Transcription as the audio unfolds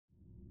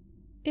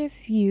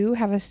If you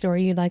have a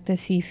story you'd like to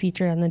see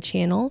featured on the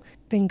channel,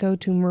 then go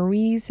to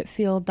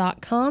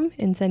mariesfield.com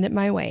and send it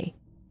my way.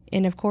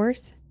 And of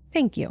course,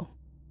 thank you.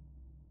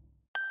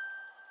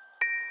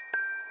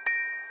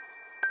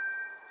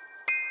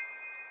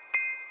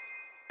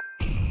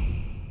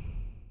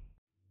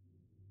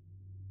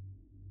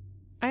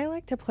 I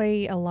like to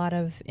play a lot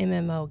of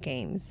MMO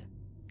games.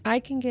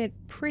 I can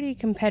get pretty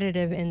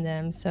competitive in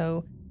them,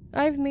 so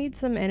I've made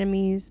some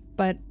enemies,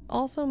 but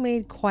also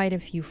made quite a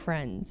few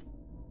friends.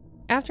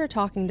 After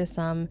talking to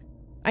some,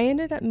 I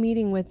ended up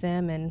meeting with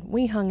them and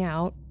we hung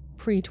out,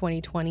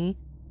 pre-2020,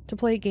 to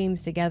play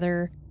games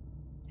together,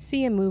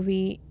 see a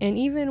movie, and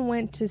even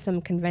went to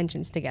some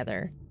conventions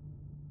together.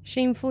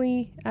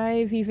 Shamefully,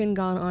 I've even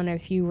gone on a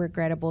few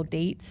regrettable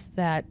dates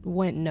that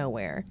went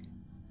nowhere.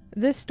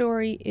 This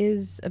story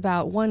is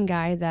about one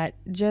guy that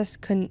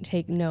just couldn't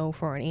take no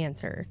for an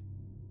answer.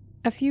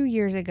 A few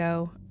years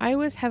ago, I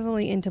was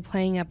heavily into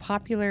playing a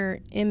popular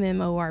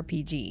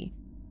MMORPG.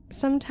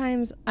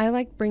 Sometimes I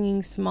like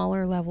bringing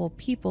smaller level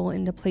people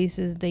into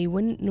places they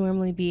wouldn't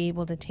normally be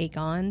able to take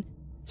on,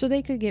 so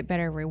they could get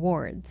better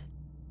rewards.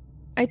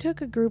 I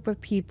took a group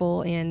of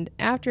people, and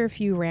after a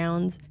few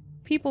rounds,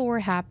 people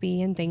were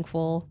happy and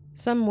thankful,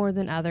 some more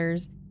than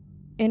others,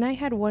 and I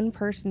had one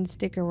person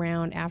stick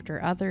around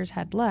after others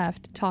had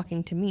left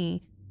talking to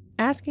me,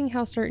 asking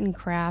how certain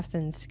crafts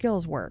and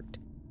skills worked.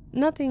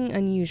 Nothing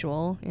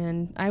unusual,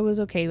 and I was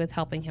okay with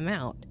helping him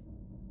out.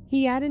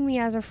 He added me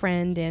as a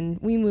friend and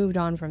we moved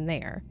on from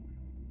there.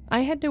 I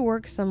had to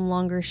work some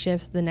longer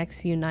shifts the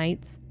next few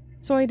nights,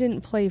 so I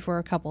didn't play for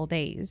a couple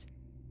days.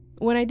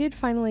 When I did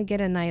finally get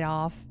a night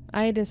off,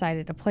 I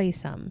decided to play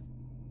some.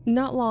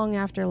 Not long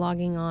after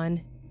logging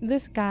on,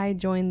 this guy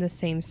joined the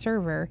same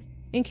server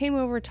and came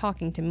over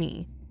talking to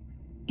me.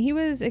 He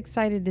was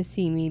excited to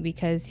see me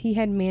because he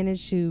had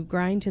managed to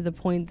grind to the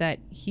point that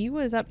he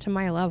was up to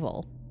my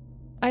level.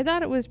 I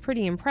thought it was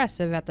pretty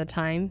impressive at the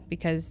time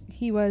because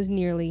he was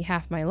nearly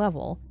half my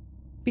level.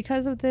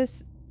 Because of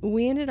this,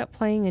 we ended up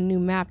playing a new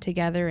map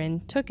together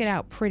and took it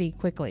out pretty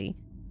quickly.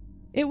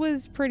 It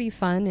was pretty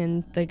fun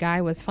and the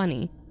guy was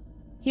funny.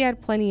 He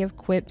had plenty of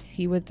quips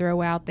he would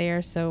throw out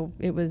there, so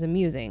it was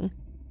amusing.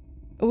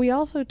 We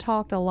also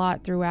talked a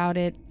lot throughout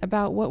it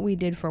about what we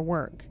did for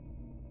work.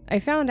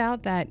 I found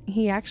out that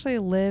he actually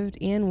lived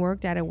and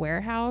worked at a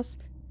warehouse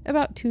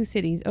about 2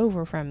 cities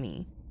over from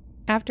me.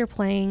 After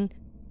playing,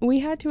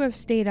 we had to have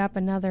stayed up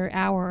another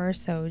hour or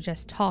so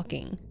just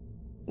talking.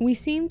 We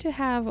seemed to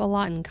have a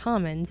lot in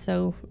common,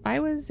 so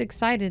I was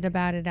excited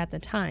about it at the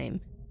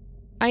time.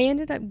 I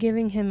ended up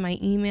giving him my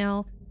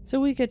email so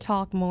we could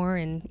talk more,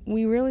 and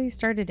we really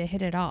started to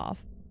hit it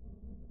off.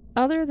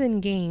 Other than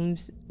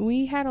games,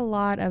 we had a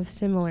lot of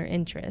similar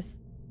interests.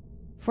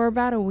 For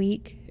about a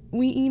week,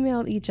 we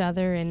emailed each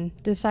other and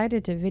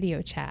decided to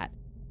video chat.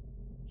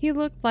 He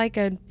looked like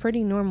a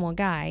pretty normal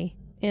guy,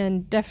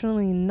 and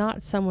definitely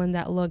not someone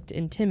that looked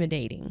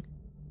intimidating.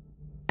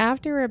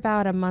 After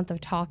about a month of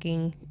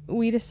talking,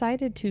 we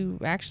decided to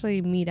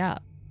actually meet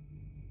up.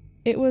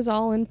 It was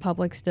all in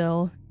public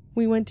still.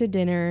 We went to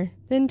dinner,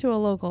 then to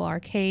a local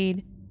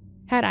arcade,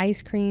 had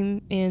ice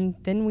cream, and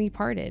then we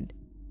parted.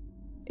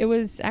 It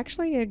was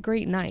actually a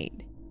great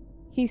night.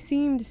 He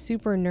seemed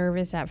super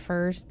nervous at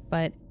first,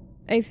 but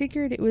I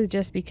figured it was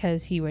just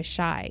because he was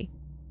shy.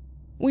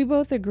 We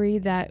both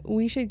agreed that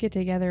we should get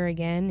together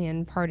again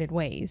and parted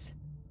ways.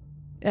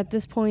 At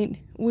this point,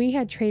 we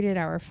had traded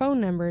our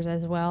phone numbers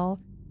as well,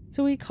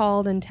 so we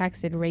called and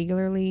texted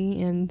regularly,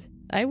 and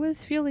I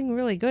was feeling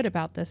really good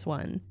about this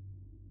one.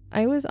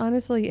 I was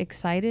honestly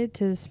excited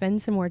to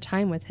spend some more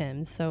time with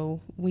him,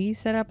 so we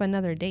set up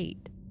another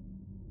date.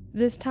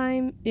 This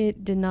time,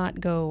 it did not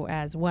go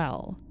as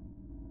well.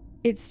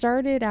 It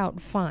started out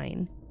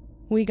fine.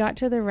 We got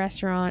to the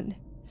restaurant,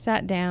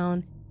 sat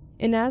down,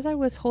 and as I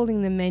was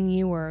holding the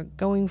menu or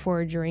going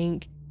for a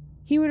drink,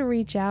 he would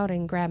reach out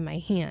and grab my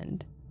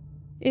hand.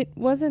 It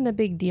wasn't a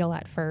big deal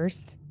at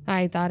first.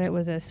 I thought it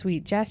was a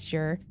sweet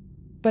gesture,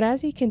 but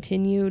as he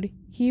continued,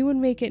 he would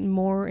make it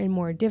more and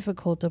more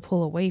difficult to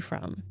pull away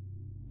from.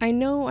 I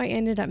know I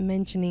ended up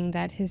mentioning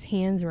that his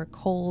hands were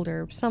cold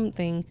or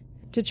something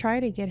to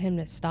try to get him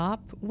to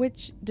stop,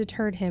 which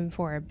deterred him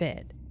for a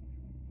bit.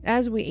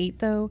 As we ate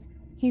though,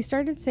 he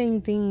started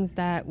saying things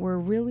that were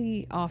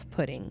really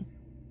off-putting.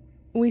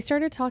 We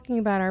started talking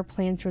about our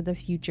plans for the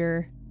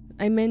future.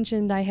 I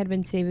mentioned I had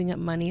been saving up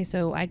money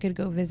so I could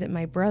go visit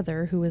my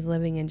brother who was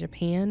living in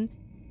Japan,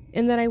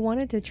 and that I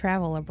wanted to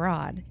travel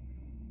abroad.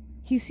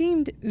 He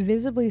seemed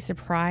visibly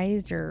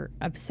surprised or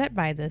upset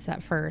by this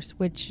at first,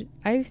 which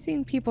I've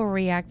seen people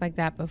react like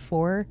that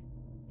before,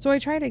 so I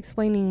tried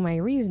explaining my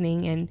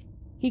reasoning and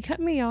he cut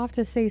me off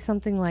to say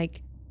something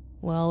like,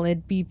 well,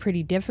 it'd be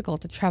pretty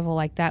difficult to travel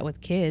like that with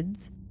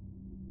kids.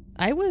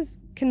 I was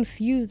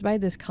confused by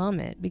this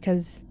comment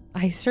because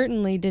I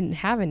certainly didn't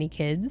have any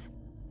kids,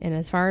 and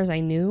as far as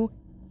I knew,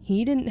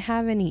 he didn't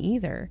have any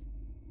either.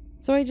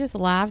 So I just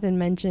laughed and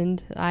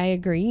mentioned, I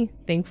agree,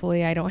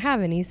 thankfully I don't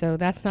have any, so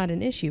that's not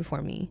an issue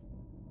for me.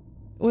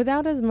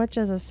 Without as much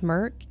as a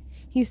smirk,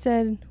 he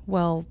said,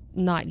 well,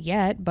 not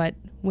yet, but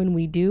when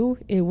we do,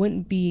 it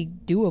wouldn't be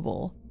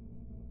doable.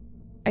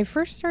 I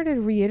first started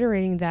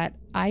reiterating that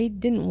I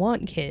didn't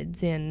want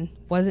kids and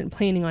wasn't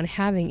planning on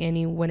having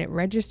any when it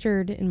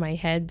registered in my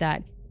head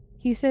that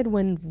he said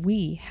when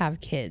we have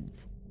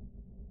kids.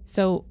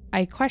 So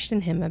I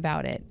questioned him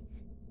about it.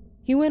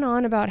 He went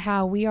on about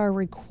how we are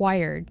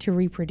required to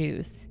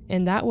reproduce,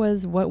 and that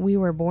was what we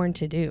were born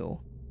to do.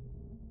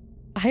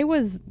 I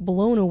was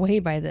blown away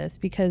by this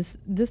because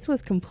this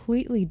was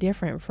completely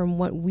different from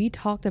what we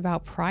talked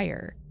about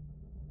prior.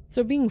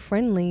 So being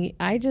friendly,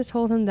 I just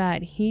told him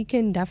that he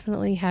can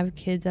definitely have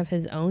kids of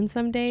his own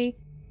someday,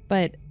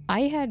 but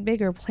I had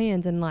bigger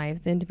plans in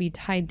life than to be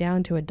tied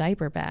down to a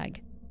diaper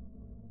bag.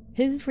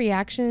 His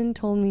reaction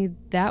told me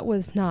that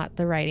was not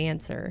the right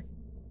answer.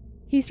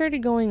 He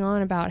started going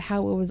on about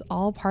how it was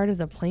all part of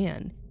the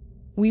plan.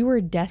 We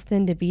were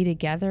destined to be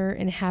together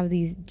and have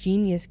these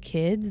genius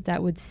kids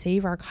that would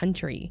save our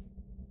country.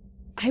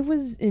 I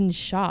was in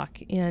shock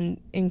and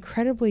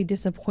incredibly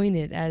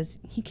disappointed as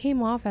he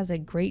came off as a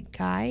great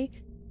guy,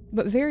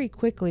 but very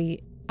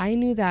quickly I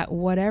knew that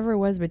whatever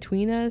was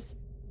between us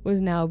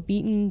was now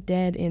beaten,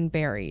 dead, and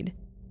buried.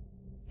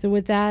 So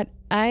with that,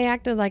 I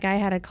acted like I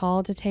had a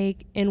call to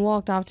take and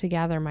walked off to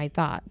gather my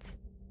thoughts.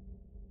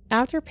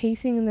 After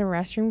pacing in the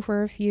restroom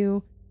for a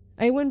few,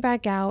 I went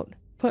back out,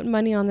 put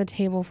money on the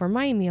table for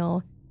my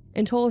meal,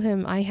 and told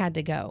him I had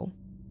to go.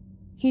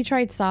 He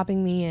tried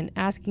stopping me and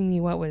asking me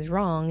what was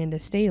wrong and to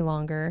stay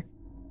longer,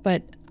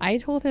 but I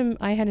told him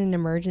I had an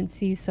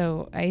emergency,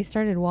 so I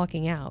started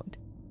walking out.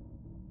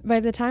 By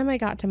the time I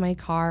got to my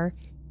car,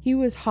 he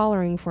was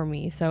hollering for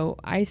me, so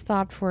I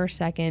stopped for a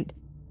second,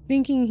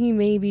 thinking he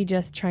may be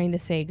just trying to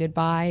say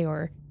goodbye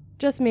or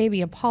just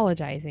maybe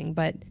apologizing,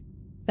 but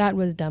that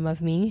was dumb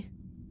of me.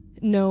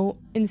 No,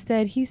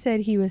 instead he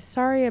said he was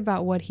sorry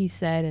about what he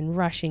said and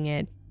rushing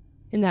it,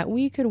 and that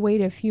we could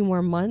wait a few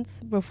more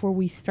months before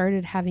we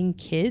started having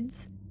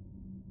kids.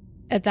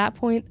 At that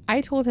point,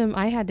 I told him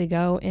I had to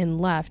go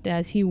and left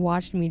as he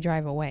watched me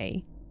drive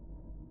away.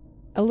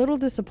 A little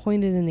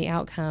disappointed in the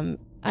outcome,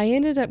 I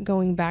ended up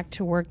going back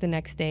to work the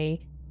next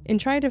day and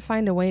tried to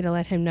find a way to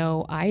let him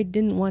know I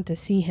didn't want to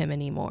see him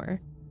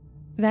anymore.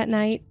 That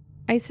night,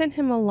 I sent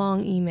him a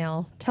long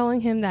email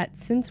telling him that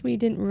since we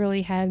didn't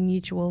really have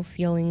mutual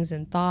feelings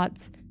and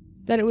thoughts,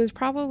 that it was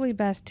probably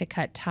best to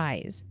cut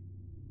ties.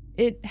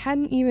 It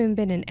hadn't even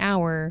been an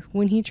hour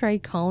when he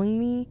tried calling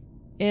me,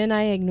 and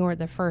I ignored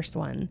the first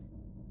one.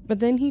 But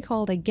then he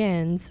called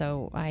again,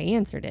 so I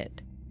answered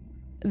it.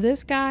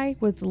 This guy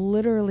was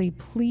literally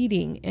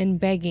pleading and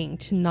begging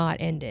to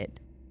not end it.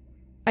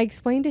 I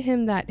explained to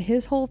him that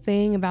his whole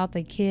thing about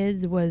the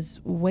kids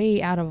was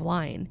way out of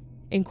line,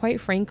 and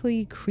quite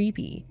frankly,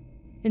 creepy,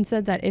 and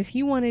said that if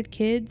he wanted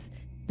kids,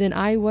 then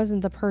I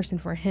wasn't the person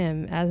for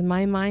him, as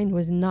my mind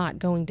was not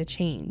going to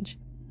change.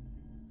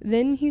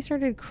 Then he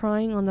started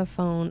crying on the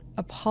phone,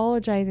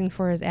 apologizing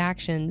for his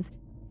actions,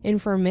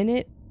 and for a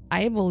minute,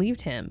 I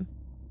believed him.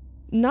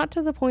 Not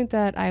to the point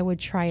that I would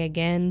try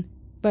again,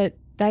 but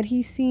that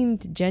he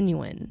seemed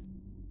genuine.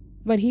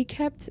 But he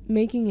kept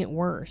making it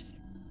worse.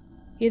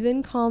 He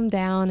then calmed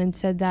down and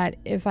said that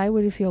if I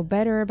would feel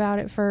better about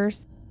it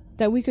first,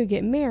 that we could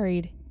get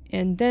married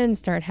and then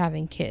start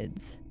having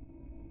kids.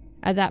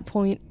 At that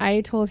point,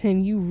 I told him,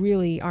 you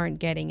really aren't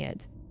getting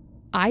it.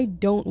 I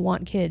don't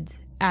want kids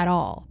at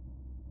all.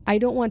 I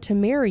don't want to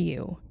marry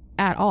you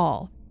at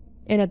all.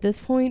 And at this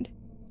point,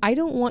 I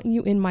don't want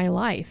you in my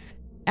life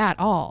at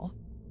all.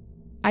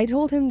 I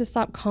told him to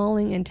stop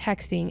calling and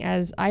texting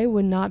as I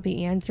would not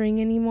be answering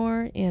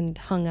anymore and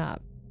hung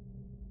up.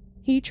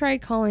 He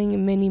tried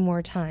calling many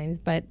more times,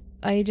 but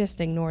I just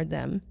ignored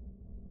them.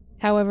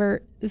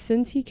 However,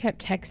 since he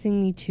kept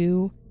texting me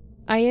too,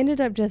 I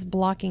ended up just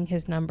blocking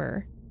his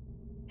number.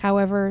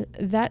 However,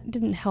 that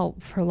didn't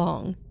help for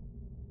long.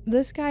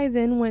 This guy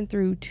then went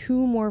through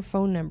 2 more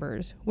phone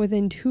numbers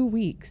within 2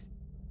 weeks.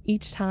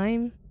 Each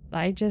time,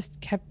 I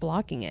just kept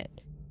blocking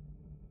it.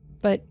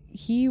 But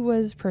he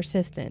was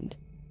persistent.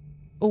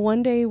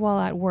 One day while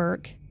at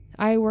work,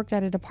 I worked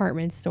at a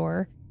department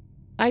store,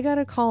 I got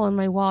a call on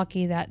my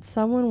walkie that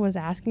someone was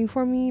asking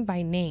for me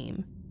by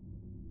name.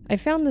 I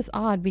found this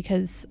odd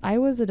because I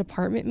was a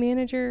department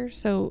manager,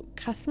 so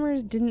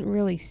customers didn't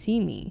really see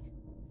me,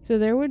 so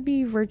there would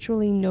be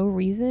virtually no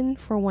reason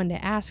for one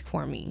to ask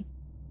for me.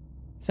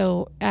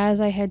 So as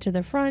I head to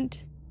the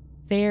front,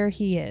 there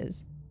he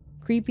is,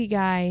 creepy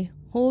guy,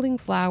 holding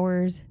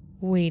flowers,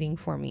 waiting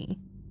for me.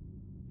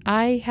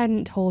 I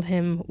hadn't told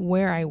him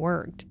where I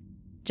worked,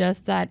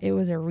 just that it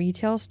was a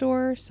retail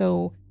store,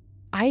 so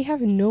I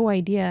have no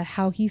idea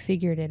how he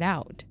figured it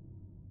out.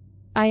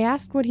 I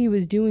asked what he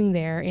was doing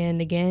there,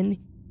 and again,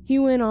 he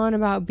went on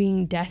about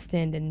being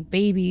destined and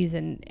babies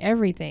and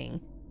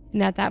everything,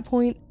 and at that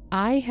point,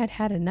 I had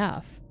had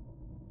enough.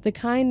 The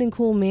kind and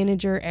cool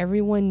manager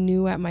everyone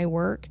knew at my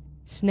work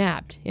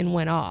snapped and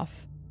went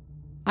off.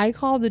 I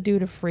called the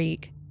dude a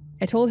freak.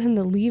 I told him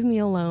to leave me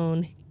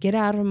alone, get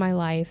out of my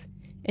life,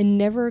 and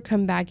never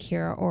come back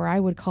here or I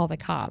would call the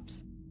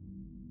cops.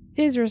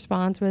 His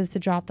response was to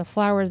drop the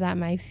flowers at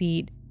my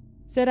feet,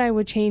 said I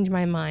would change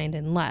my mind,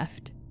 and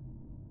left.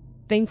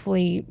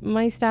 Thankfully,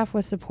 my staff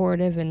was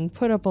supportive and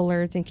put up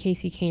alerts in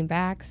case he came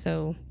back,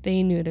 so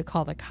they knew to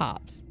call the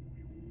cops.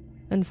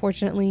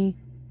 Unfortunately,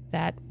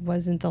 that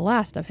wasn't the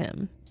last of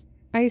him.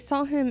 I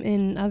saw him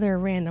in other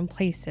random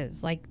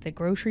places, like the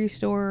grocery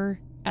store,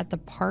 at the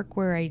park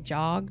where I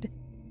jogged,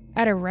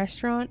 at a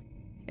restaurant,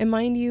 and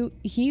mind you,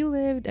 he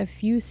lived a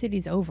few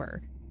cities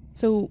over,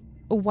 so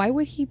why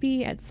would he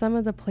be at some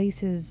of the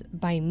places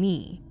by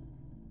me?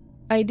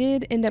 I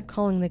did end up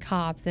calling the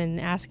cops and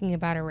asking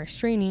about a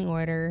restraining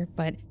order,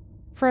 but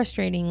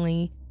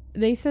frustratingly,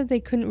 they said they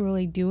couldn't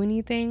really do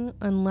anything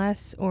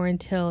unless or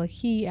until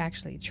he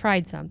actually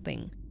tried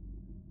something.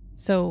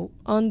 So,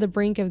 on the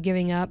brink of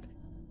giving up,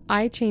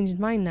 I changed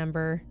my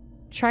number,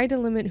 tried to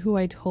limit who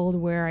I told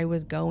where I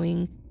was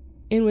going,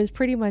 and was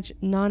pretty much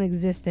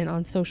non-existent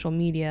on social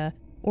media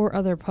or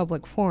other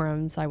public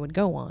forums I would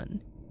go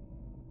on.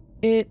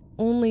 It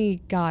only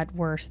got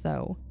worse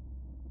though.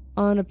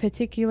 On a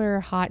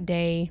particular hot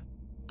day,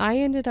 I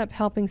ended up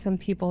helping some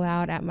people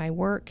out at my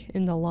work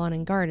in the lawn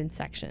and garden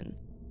section.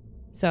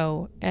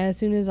 So, as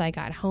soon as I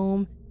got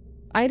home,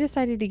 I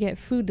decided to get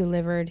food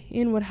delivered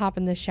and would hop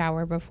in the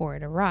shower before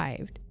it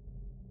arrived.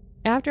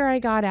 After I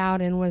got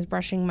out and was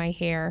brushing my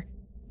hair,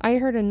 I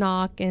heard a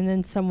knock and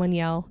then someone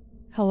yell,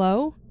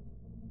 "Hello?"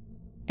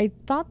 I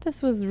thought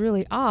this was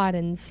really odd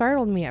and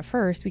startled me at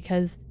first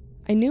because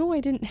I knew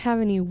I didn't have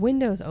any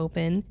windows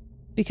open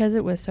because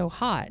it was so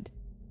hot.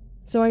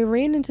 So I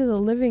ran into the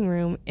living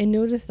room and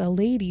noticed a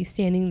lady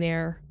standing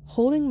there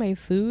holding my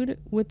food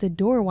with the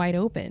door wide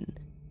open.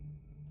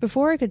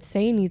 Before I could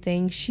say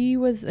anything, she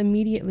was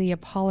immediately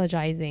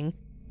apologizing,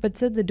 but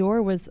said the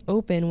door was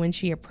open when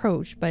she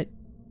approached, but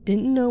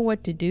didn't know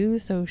what to do,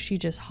 so she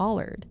just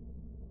hollered.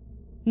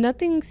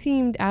 Nothing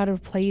seemed out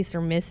of place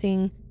or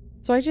missing,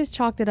 so I just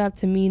chalked it up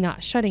to me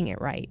not shutting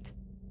it right.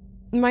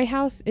 My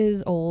house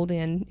is old,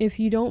 and if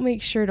you don't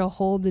make sure to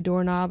hold the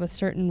doorknob a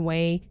certain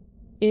way,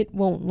 it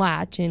won't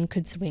latch and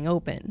could swing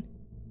open.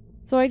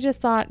 So I just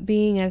thought,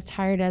 being as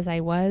tired as I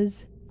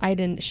was, I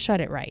didn't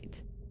shut it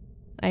right.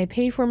 I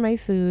paid for my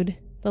food,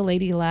 the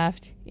lady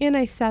left, and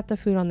I sat the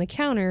food on the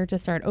counter to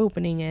start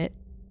opening it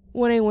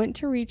when I went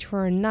to reach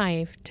for a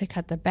knife to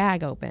cut the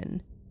bag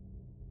open.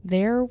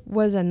 There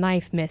was a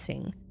knife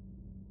missing.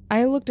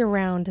 I looked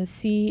around to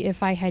see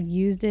if I had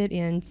used it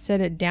and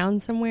set it down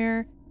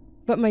somewhere,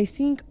 but my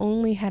sink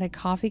only had a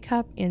coffee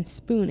cup and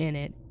spoon in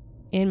it,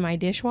 and my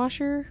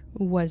dishwasher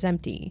was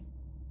empty.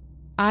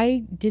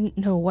 I didn't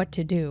know what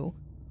to do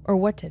or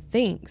what to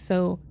think,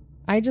 so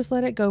I just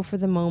let it go for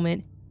the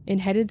moment and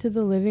headed to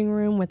the living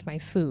room with my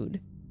food.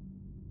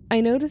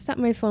 I noticed that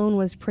my phone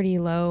was pretty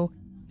low,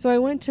 so I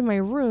went to my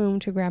room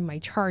to grab my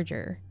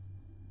charger.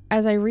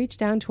 As I reached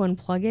down to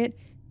unplug it,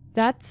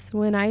 that's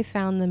when I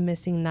found the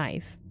missing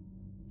knife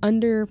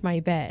under my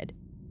bed,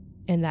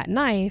 and that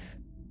knife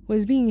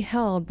was being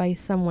held by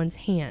someone's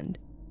hand.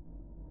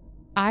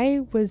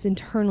 I was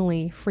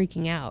internally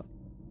freaking out,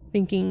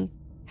 thinking,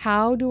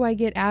 how do I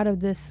get out of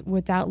this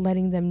without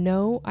letting them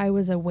know I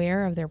was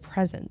aware of their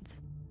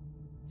presence?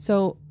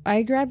 So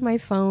I grabbed my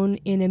phone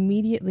and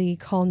immediately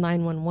called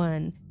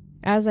 911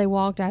 as I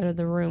walked out of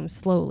the room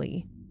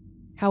slowly.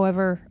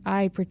 However,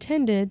 I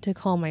pretended to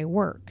call my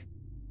work.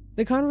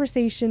 The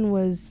conversation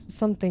was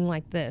something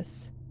like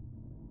this.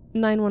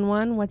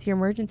 911, what's your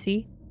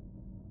emergency?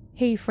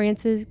 Hey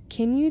Francis,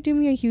 can you do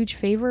me a huge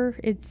favor?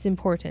 It's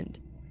important.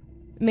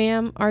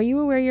 Ma'am, are you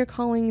aware you're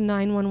calling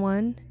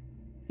 911?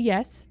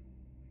 Yes.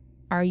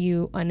 Are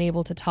you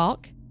unable to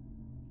talk?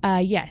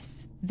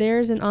 Yes.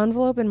 There's an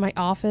envelope in my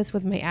office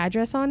with my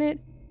address on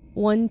it.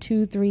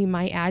 123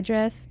 my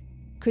address.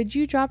 Could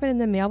you drop it in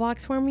the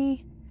mailbox for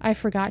me? I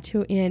forgot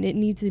to, and it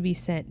needs to be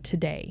sent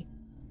today.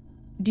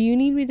 Do you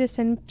need me to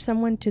send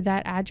someone to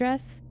that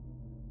address?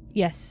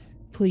 Yes,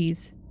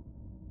 please.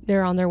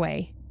 They're on their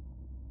way.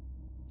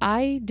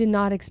 I did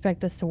not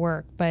expect this to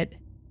work, but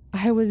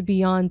I was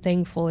beyond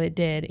thankful it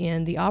did,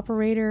 and the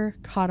operator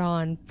caught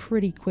on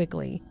pretty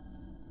quickly.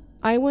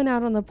 I went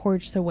out on the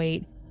porch to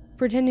wait,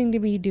 pretending to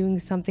be doing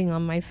something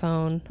on my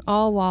phone,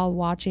 all while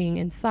watching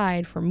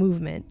inside for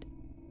movement.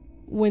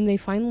 When they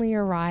finally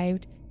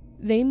arrived,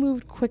 they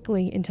moved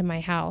quickly into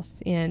my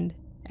house, and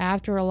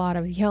after a lot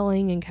of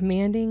yelling and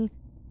commanding,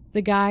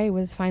 the guy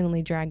was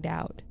finally dragged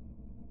out.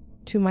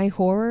 To my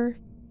horror,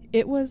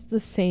 it was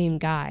the same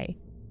guy.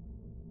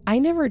 I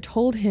never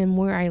told him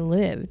where I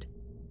lived,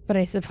 but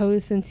I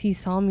suppose since he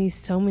saw me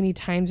so many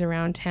times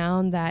around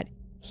town that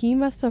he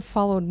must have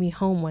followed me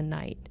home one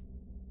night.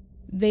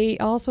 They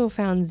also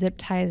found zip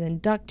ties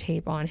and duct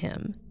tape on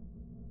him.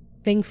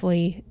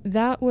 Thankfully,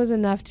 that was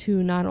enough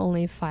to not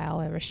only file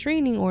a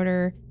restraining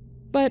order,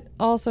 but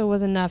also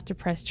was enough to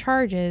press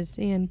charges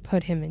and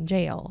put him in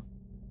jail.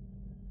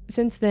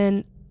 Since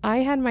then, I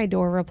had my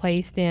door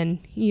replaced, and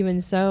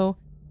even so,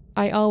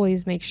 I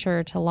always make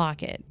sure to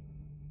lock it.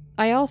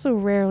 I also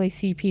rarely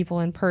see people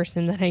in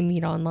person that I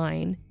meet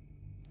online.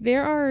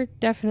 There are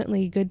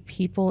definitely good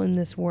people in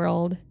this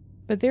world,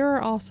 but there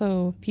are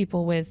also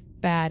people with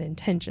bad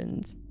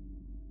intentions.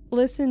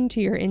 Listen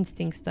to your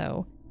instincts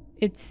though.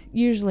 It's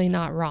usually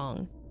not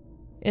wrong.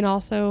 And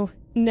also,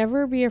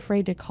 Never be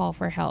afraid to call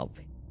for help.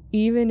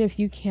 Even if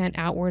you can't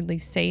outwardly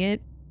say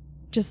it,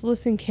 just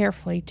listen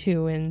carefully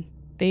too, and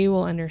they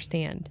will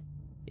understand.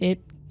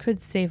 It could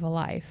save a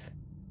life.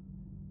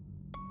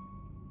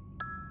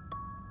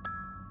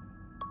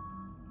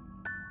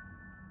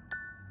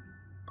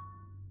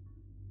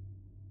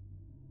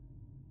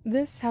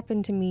 This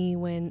happened to me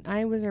when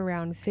I was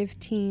around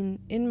 15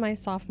 in my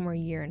sophomore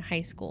year in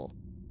high school.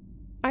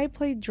 I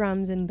played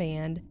drums in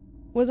band,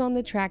 was on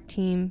the track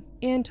team,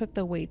 and took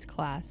the weights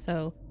class,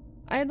 so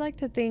I'd like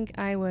to think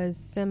I was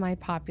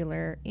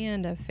semi-popular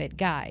and a fit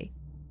guy.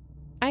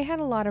 I had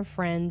a lot of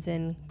friends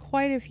and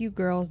quite a few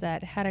girls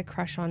that had a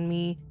crush on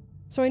me,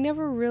 so I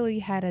never really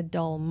had a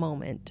dull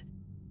moment.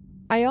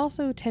 I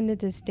also tended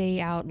to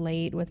stay out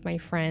late with my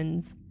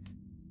friends.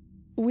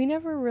 We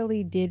never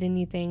really did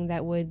anything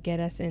that would get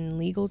us in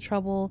legal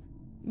trouble,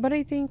 but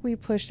I think we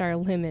pushed our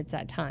limits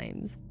at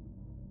times.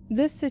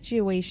 This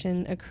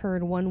situation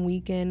occurred one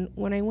weekend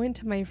when I went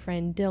to my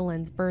friend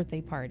Dylan's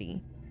birthday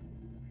party.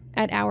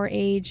 At our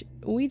age,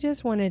 we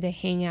just wanted to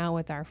hang out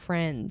with our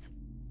friends,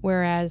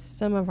 whereas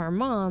some of our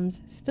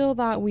moms still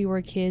thought we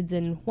were kids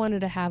and wanted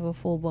to have a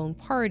full-blown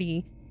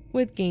party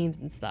with games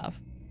and stuff.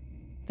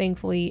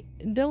 Thankfully,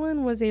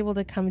 Dylan was able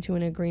to come to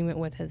an agreement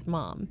with his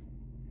mom.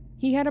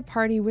 He had a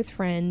party with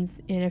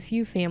friends and a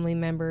few family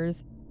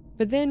members,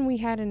 but then we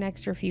had an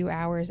extra few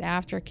hours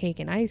after cake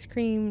and ice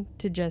cream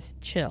to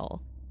just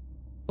chill.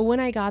 When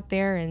I got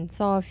there and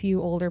saw a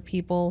few older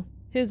people,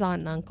 his aunt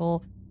and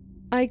uncle,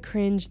 I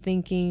cringed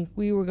thinking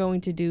we were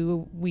going to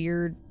do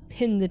weird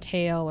pin the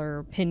tail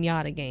or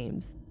piñata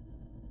games.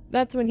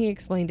 That's when he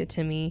explained it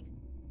to me.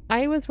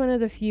 I was one of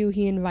the few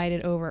he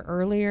invited over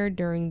earlier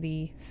during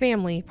the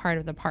family part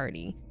of the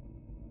party.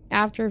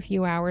 After a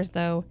few hours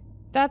though,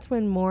 that's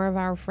when more of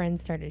our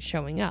friends started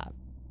showing up.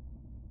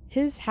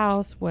 His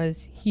house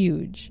was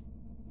huge,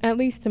 at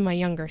least to my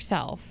younger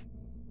self.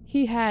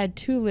 He had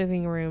 2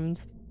 living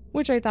rooms,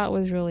 which I thought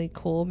was really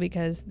cool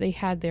because they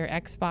had their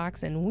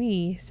Xbox and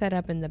Wii set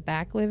up in the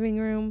back living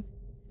room,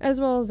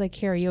 as well as a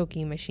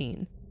karaoke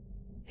machine.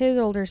 His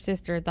older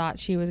sister thought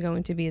she was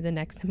going to be the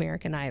next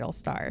American Idol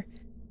star.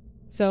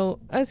 So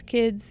us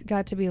kids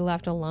got to be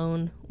left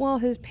alone while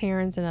his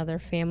parents and other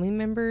family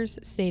members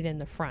stayed in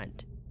the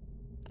front.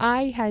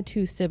 I had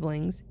 2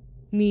 siblings,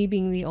 me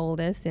being the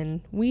oldest,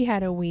 and we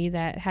had a Wii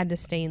that had to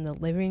stay in the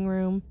living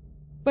room,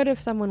 but if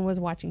someone was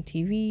watching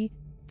TV,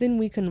 then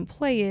we couldn't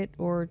play it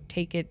or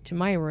take it to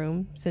my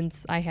room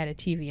since I had a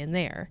TV in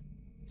there.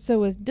 So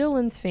with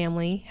Dylan's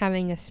family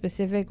having a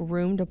specific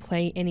room to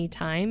play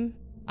anytime,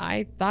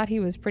 I thought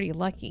he was pretty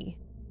lucky.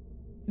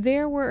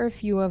 There were a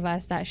few of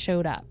us that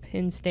showed up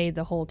and stayed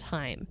the whole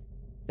time,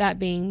 that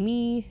being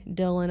me,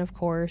 Dylan of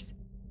course,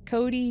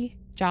 Cody,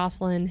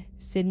 Jocelyn,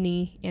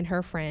 Sydney, and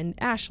her friend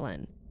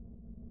Ashlyn.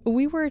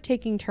 We were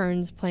taking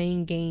turns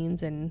playing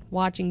games and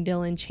watching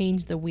Dylan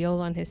change the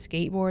wheels on his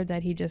skateboard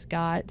that he just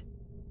got.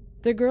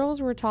 The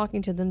girls were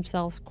talking to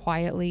themselves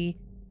quietly,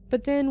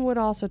 but then would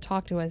also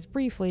talk to us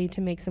briefly to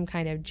make some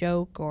kind of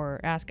joke or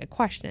ask a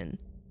question.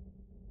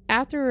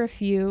 After a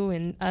few,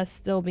 and us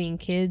still being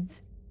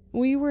kids,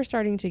 we were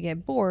starting to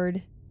get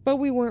bored, but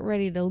we weren't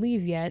ready to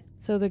leave yet,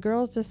 so the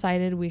girls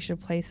decided we should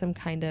play some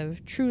kind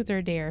of truth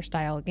or dare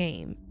style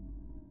game.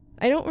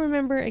 I don't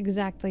remember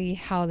exactly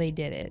how they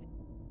did it,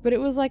 but it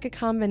was like a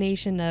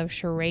combination of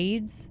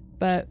charades,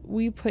 but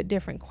we put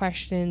different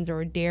questions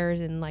or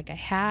dares in like a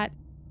hat,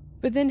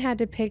 but then had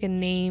to pick a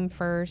name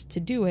first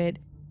to do it,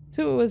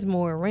 so it was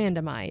more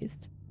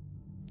randomized.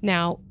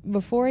 Now,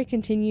 before I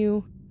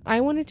continue,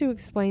 I wanted to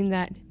explain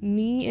that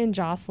me and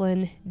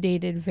Jocelyn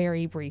dated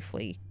very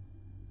briefly.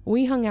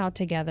 We hung out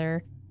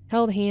together,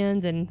 held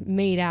hands, and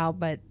made out,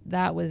 but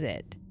that was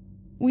it.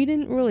 We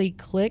didn't really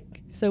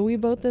click, so we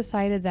both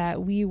decided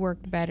that we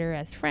worked better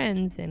as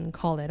friends and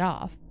called it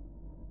off.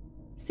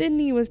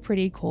 Sydney was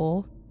pretty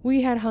cool.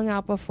 We had hung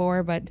out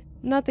before, but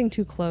nothing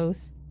too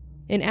close.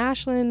 And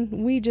Ashlyn,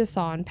 we just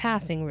saw in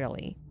passing,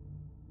 really.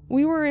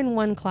 We were in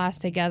one class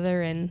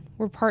together and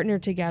were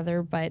partnered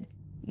together, but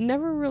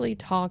never really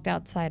talked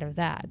outside of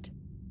that.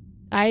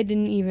 I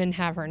didn't even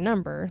have her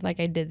number like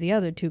I did the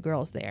other 2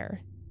 girls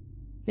there.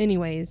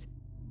 Anyways,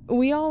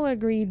 we all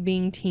agreed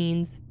being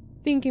teens,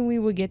 thinking we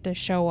would get to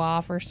show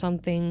off or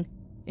something,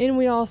 and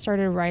we all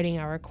started writing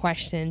our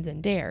questions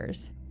and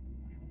dares.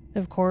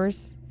 Of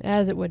course,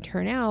 as it would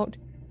turn out,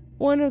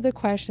 one of the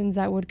questions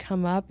that would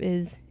come up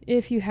is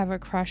if you have a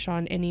crush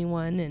on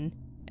anyone, and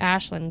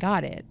Ashlyn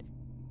got it.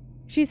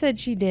 She said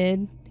she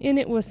did, and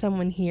it was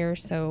someone here,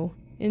 so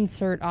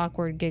insert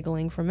awkward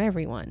giggling from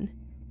everyone.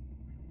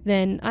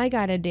 Then I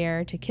got a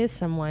dare to kiss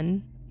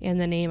someone, and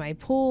the name I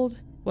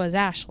pulled was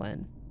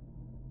Ashlyn.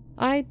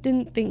 I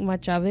didn't think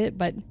much of it,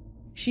 but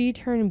she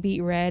turned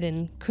beet red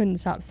and couldn't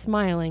stop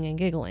smiling and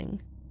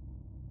giggling.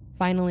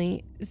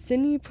 Finally,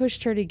 Sydney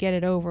pushed her to get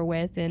it over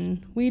with,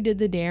 and we did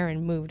the dare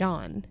and moved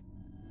on.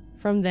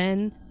 From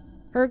then,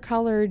 her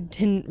color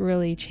didn't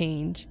really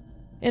change,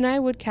 and I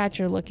would catch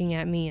her looking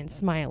at me and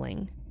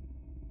smiling.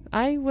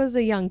 I was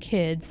a young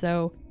kid,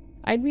 so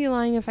I'd be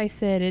lying if I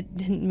said it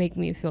didn't make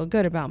me feel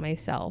good about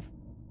myself.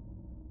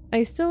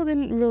 I still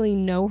didn't really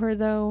know her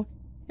though,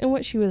 and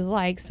what she was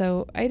like,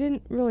 so I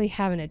didn't really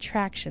have an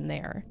attraction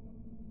there.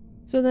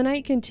 So the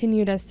night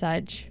continued as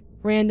such.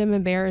 Random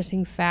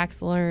embarrassing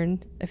facts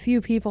learned, a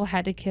few people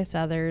had to kiss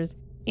others,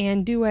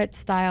 and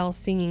duet-style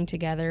singing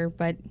together,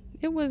 but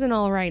it was an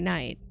alright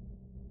night.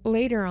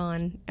 Later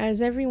on,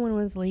 as everyone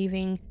was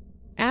leaving,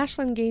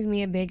 Ashlyn gave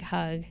me a big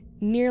hug,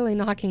 nearly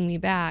knocking me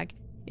back,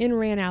 and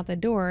ran out the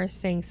door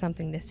saying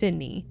something to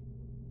Sydney.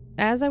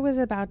 As I was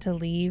about to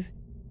leave,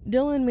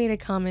 Dylan made a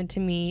comment to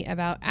me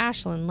about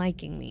Ashlyn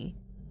liking me.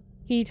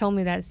 He told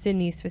me that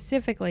Sydney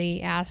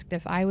specifically asked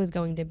if I was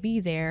going to be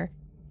there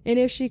and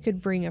if she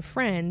could bring a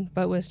friend,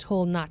 but was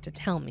told not to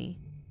tell me.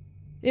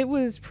 It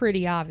was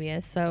pretty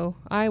obvious, so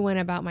I went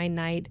about my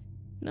night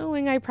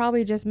knowing I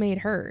probably just made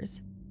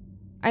hers.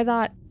 I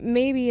thought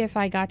maybe if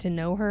I got to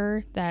know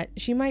her, that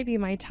she might be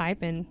my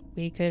type and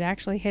we could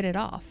actually hit it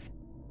off.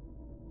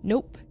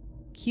 Nope.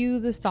 Cue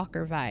the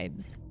stalker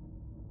vibes.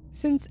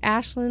 Since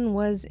Ashlyn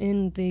was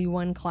in the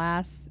one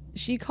class,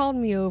 she called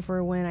me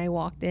over when I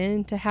walked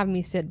in to have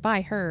me sit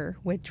by her,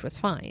 which was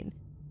fine.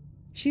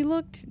 She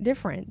looked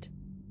different.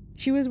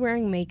 She was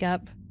wearing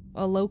makeup,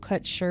 a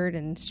low-cut shirt,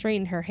 and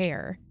straightened her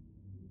hair.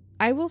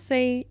 I will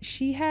say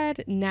she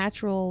had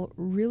natural,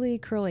 really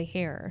curly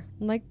hair,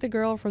 like the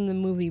girl from the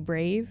movie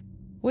Brave,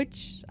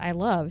 which I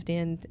loved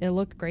and it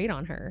looked great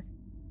on her.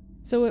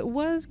 So it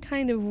was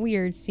kind of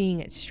weird seeing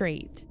it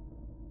straight.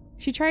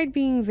 She tried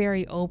being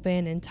very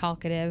open and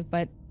talkative,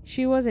 but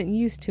she wasn't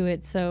used to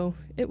it, so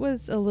it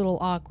was a little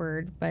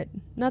awkward, but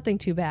nothing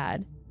too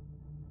bad.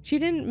 She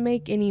didn't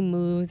make any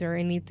moves or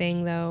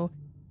anything though,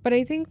 but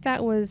I think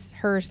that was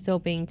her still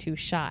being too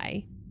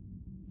shy.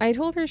 I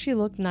told her she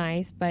looked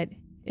nice, but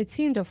it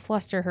seemed to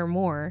fluster her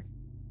more.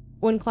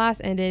 When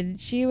class ended,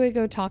 she would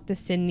go talk to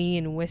Sydney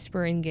and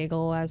whisper and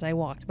giggle as I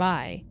walked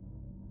by.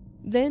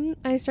 Then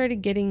I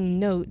started getting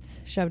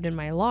notes shoved in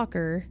my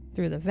locker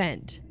through the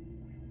vent.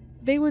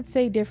 They would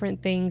say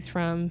different things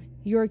from,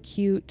 "You're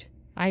cute,"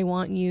 "I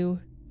want you,"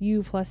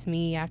 "You plus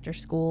me after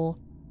school,"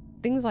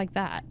 things like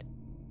that.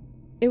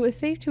 It was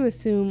safe to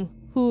assume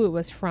who it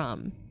was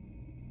from.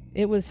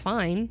 It was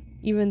fine,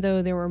 even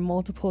though there were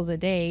multiples a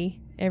day,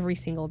 every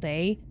single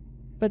day,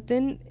 but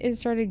then it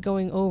started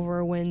going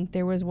over when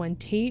there was one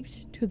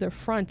taped to the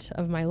front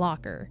of my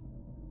locker.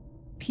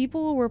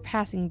 People were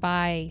passing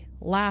by,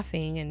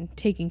 laughing and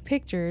taking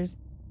pictures,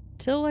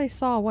 till I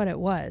saw what it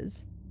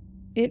was.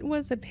 It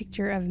was a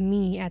picture of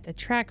me at the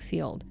track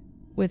field,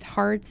 with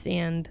hearts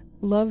and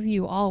 "Love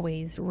you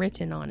always"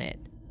 written on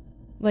it.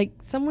 Like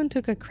someone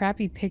took a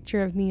crappy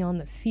picture of me on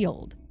the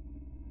field.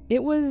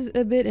 It was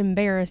a bit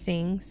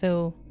embarrassing,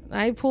 so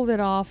I pulled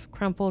it off,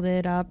 crumpled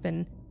it up,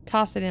 and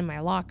tossed it in my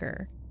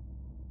locker.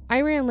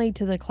 I ran late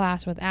to the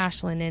class with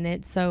Ashlyn in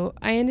it, so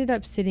I ended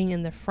up sitting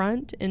in the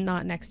front and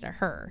not next to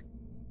her.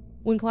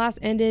 When class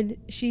ended,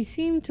 she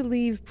seemed to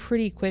leave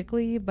pretty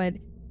quickly, but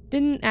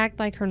didn't act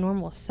like her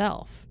normal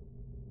self.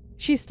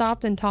 She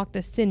stopped and talked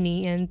to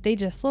Sydney, and they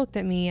just looked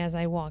at me as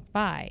I walked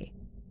by.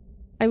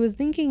 I was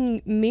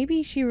thinking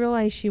maybe she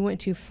realized she went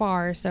too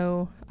far,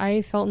 so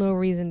I felt no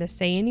reason to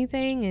say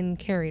anything and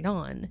carried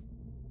on.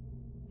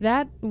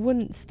 That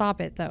wouldn't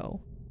stop it though.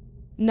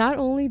 Not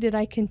only did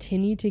I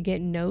continue to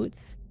get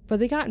notes, but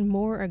they got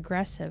more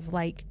aggressive,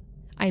 like,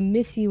 "I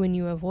miss you when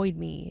you avoid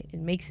me, it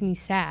makes me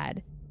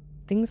sad,"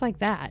 things like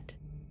that.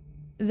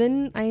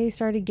 Then I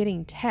started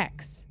getting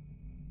texts.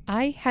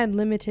 I had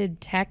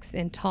limited text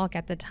and talk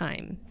at the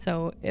time,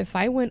 so if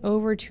I went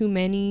over too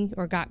many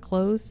or got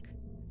close,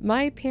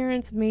 my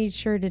parents made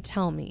sure to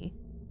tell me.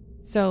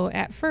 So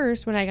at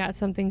first, when I got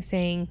something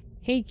saying,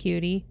 "Hey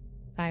cutie,"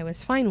 I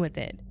was fine with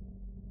it.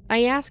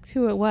 I asked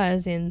who it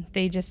was and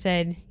they just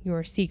said,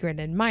 "Your secret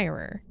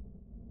admirer."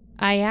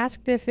 I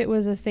asked if it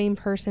was the same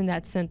person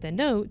that sent the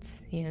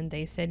notes and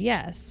they said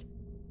yes.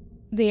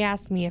 They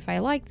asked me if I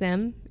liked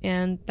them,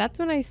 and that's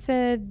when I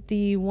said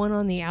the one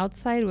on the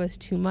outside was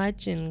too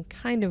much and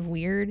kind of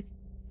weird,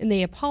 and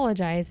they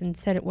apologized and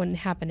said it wouldn't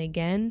happen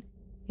again,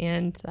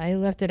 and I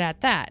left it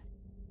at that,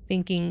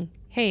 thinking,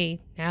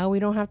 hey, now we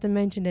don't have to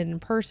mention it in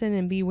person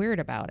and be weird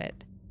about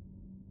it.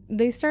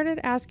 They started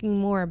asking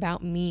more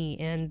about me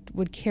and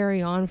would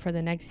carry on for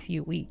the next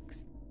few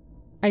weeks.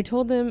 I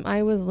told them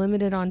I was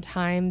limited on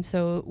time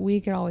so we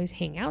could always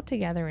hang out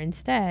together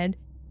instead,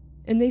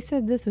 and they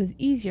said this was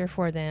easier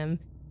for them,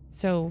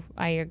 so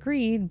I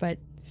agreed but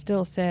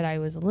still said I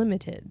was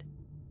limited.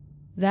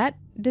 That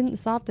didn't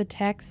stop the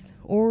texts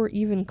or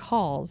even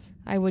calls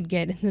I would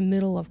get in the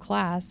middle of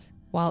class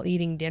while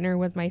eating dinner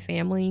with my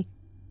family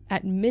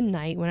at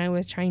midnight when I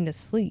was trying to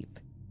sleep.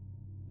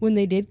 When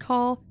they did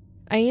call,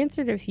 I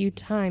answered a few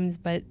times,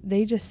 but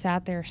they just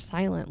sat there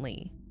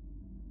silently.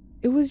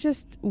 It was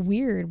just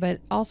weird,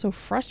 but also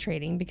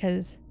frustrating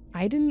because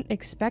I didn't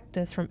expect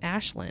this from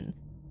Ashlyn,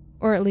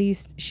 or at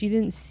least she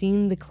didn't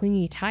seem the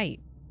clingy type.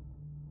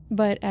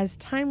 But as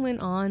time went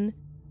on,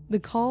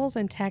 the calls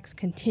and texts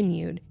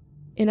continued,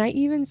 and I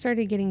even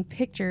started getting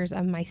pictures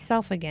of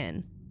myself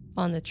again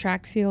on the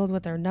track field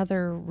with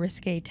another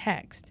risque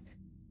text.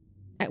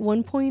 At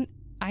one point,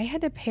 I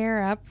had to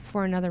pair up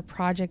for another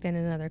project in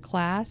another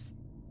class,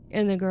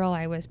 and the girl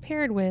I was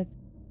paired with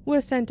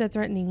was sent a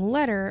threatening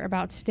letter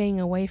about staying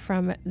away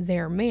from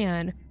their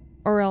man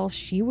or else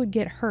she would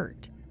get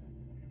hurt.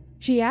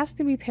 She asked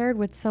to be paired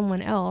with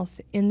someone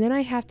else, and then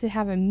I have to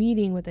have a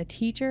meeting with a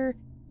teacher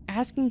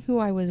asking who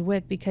I was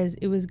with because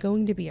it was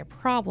going to be a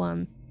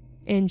problem,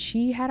 and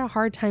she had a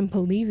hard time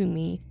believing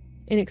me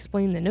and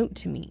explained the note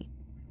to me.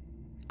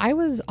 I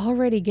was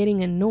already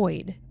getting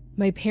annoyed.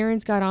 My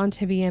parents got on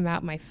to me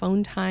about my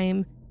phone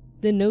time.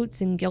 The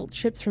notes and guilt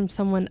trips from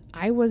someone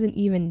I wasn't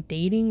even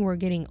dating were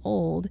getting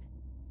old,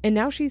 and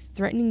now she's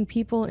threatening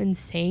people and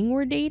saying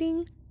we're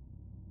dating?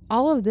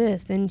 All of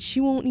this, and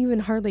she won't even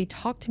hardly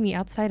talk to me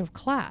outside of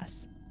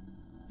class.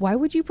 Why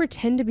would you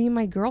pretend to be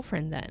my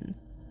girlfriend then?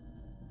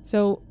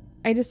 So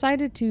I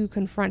decided to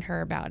confront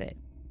her about it.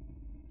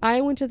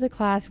 I went to the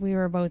class we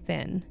were both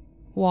in,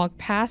 walked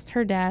past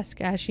her desk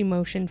as she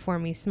motioned for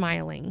me,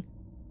 smiling.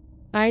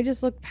 I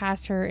just looked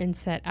past her and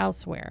sat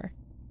elsewhere.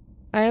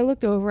 I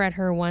looked over at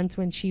her once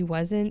when she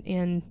wasn't,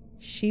 and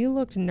she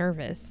looked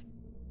nervous.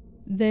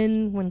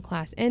 Then, when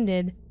class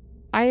ended,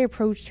 I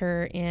approached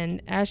her,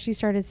 and as she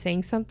started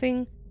saying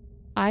something,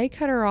 I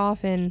cut her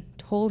off and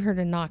told her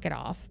to knock it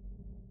off.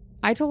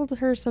 I told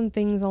her some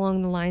things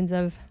along the lines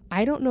of,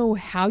 I don't know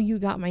how you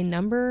got my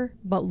number,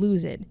 but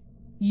lose it.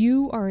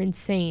 You are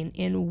insane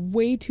and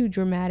way too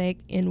dramatic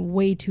and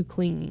way too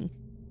clingy.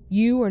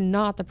 You are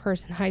not the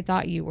person I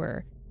thought you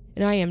were,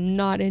 and I am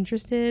not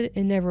interested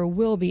and never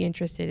will be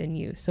interested in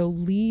you, so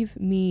leave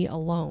me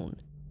alone.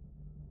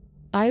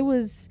 I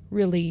was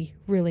really,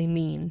 really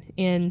mean,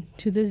 and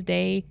to this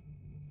day,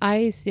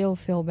 I still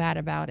feel bad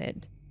about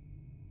it.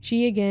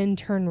 She again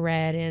turned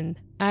red, and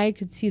I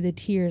could see the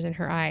tears in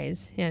her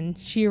eyes, and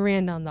she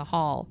ran down the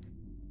hall.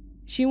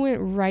 She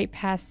went right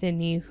past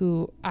Sydney,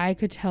 who I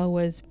could tell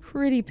was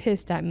pretty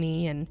pissed at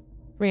me, and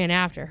ran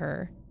after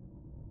her.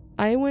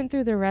 I went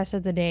through the rest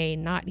of the day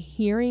not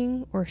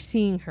hearing or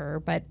seeing her,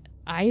 but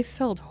I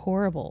felt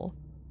horrible.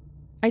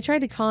 I tried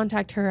to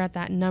contact her at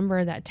that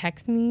number that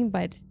texted me,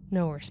 but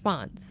no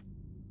response.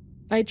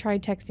 I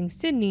tried texting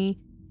Sydney,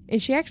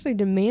 and she actually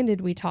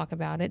demanded we talk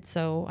about it,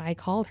 so I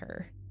called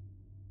her.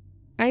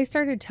 I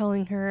started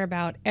telling her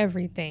about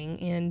everything,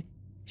 and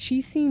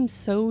she seemed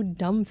so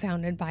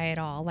dumbfounded by it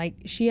all, like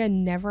she had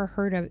never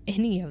heard of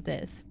any of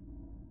this.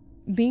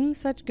 Being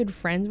such good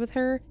friends with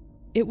her,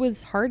 it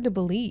was hard to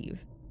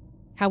believe.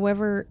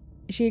 However,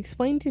 she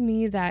explained to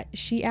me that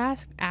she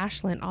asked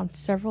Ashlyn on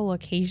several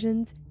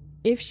occasions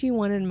if she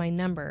wanted my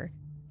number,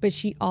 but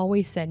she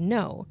always said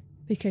no,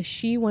 because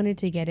she wanted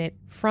to get it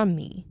from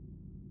me.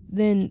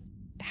 Then,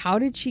 how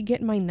did she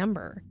get my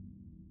number?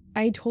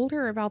 I told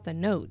her about the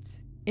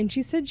notes, and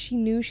she said she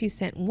knew she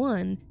sent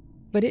one,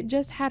 but it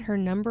just had her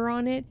number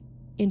on it,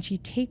 and she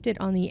taped it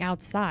on the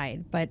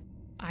outside, but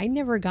I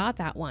never got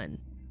that one.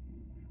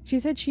 She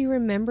said she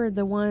remembered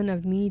the one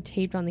of me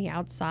taped on the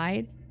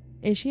outside,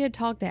 and she had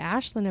talked to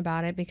Ashlyn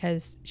about it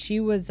because she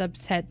was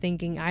upset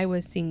thinking I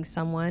was seeing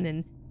someone,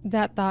 and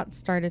that thought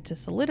started to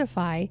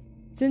solidify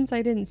since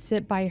I didn't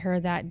sit by her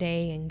that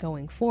day and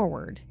going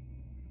forward.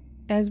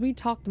 As we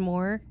talked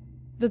more,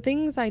 the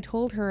things I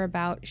told her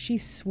about she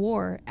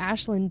swore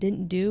Ashlyn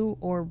didn't do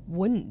or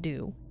wouldn't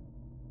do.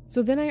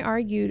 So then I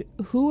argued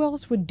who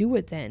else would do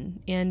it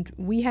then, and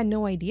we had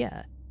no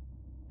idea.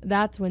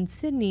 That's when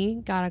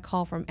Sydney got a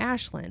call from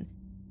Ashlyn,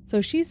 so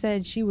she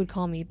said she would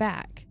call me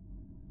back.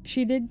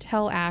 She did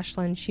tell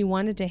Ashlyn she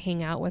wanted to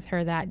hang out with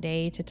her that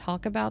day to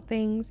talk about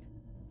things,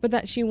 but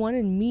that she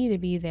wanted me to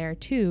be there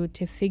too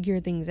to figure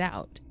things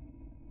out.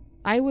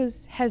 I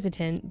was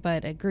hesitant,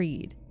 but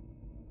agreed.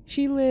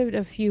 She lived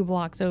a few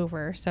blocks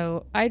over,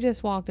 so I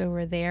just walked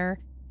over there,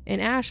 and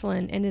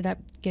Ashlyn ended up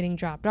getting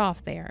dropped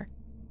off there.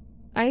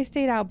 I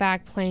stayed out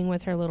back playing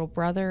with her little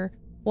brother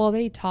while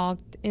they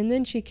talked, and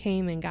then she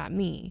came and got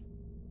me.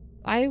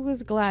 I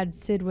was glad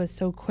Sid was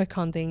so quick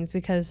on things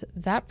because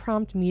that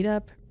prompt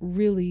meetup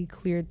really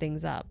cleared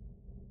things up.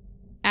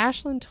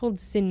 Ashlyn told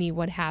Sydney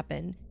what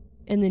happened,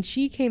 and then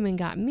she came and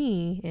got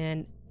me,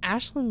 and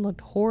Ashlyn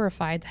looked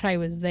horrified that I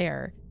was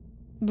there.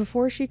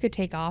 Before she could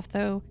take off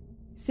though,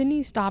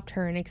 Sydney stopped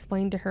her and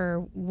explained to her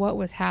what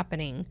was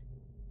happening.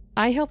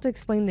 I helped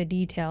explain the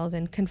details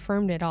and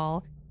confirmed it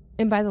all,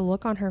 and by the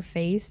look on her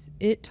face,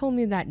 it told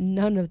me that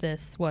none of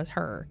this was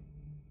her.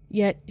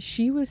 Yet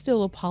she was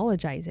still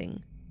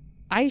apologizing.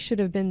 I should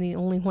have been the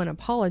only one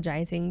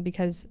apologizing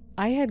because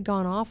I had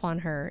gone off on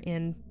her,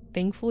 and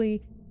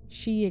thankfully,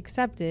 she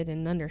accepted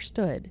and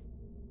understood.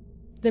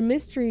 The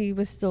mystery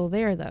was still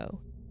there though.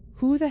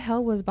 Who the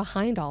hell was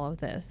behind all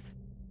of this?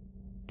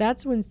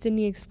 That's when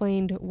Sydney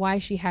explained why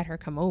she had her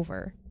come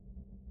over.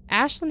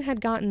 Ashlyn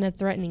had gotten a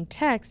threatening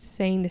text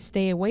saying to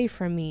stay away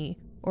from me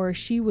or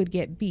she would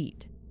get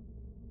beat.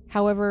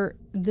 However,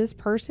 this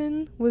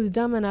person was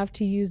dumb enough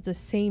to use the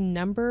same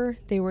number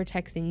they were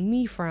texting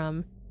me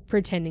from,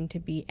 pretending to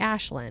be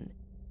Ashlyn.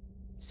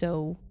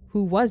 So,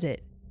 who was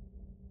it?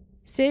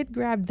 Sid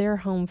grabbed their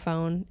home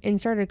phone and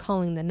started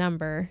calling the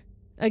number.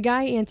 A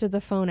guy answered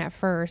the phone at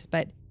first,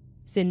 but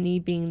Sydney,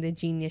 being the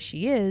genius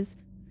she is,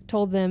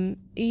 told them,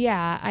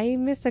 yeah, I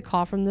missed a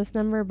call from this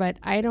number, but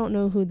I don't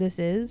know who this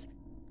is.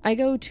 I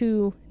go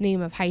to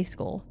name of high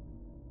school.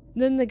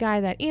 Then the guy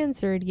that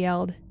answered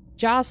yelled,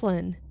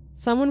 Jocelyn,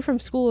 someone from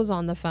school is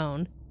on the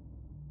phone.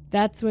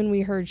 That's when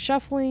we heard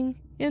shuffling,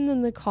 and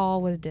then the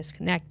call was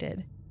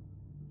disconnected.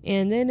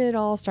 And then it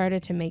all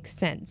started to make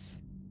sense.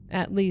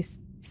 At least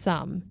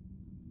some.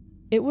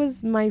 It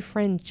was my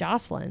friend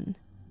Jocelyn.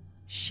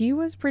 She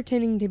was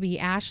pretending to be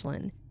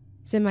Ashlyn,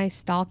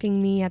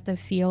 semi-stalking me at the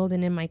field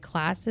and in my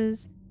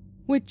classes,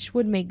 which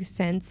would make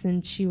sense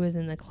since she was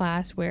in the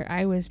class where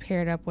I was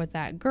paired up with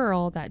that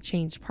girl that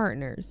changed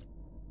partners.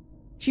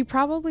 She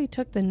probably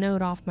took the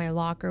note off my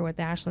locker with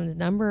Ashlyn's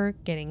number,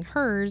 getting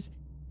hers,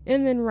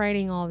 and then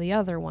writing all the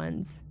other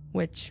ones,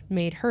 which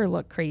made her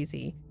look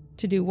crazy.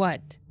 To do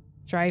what?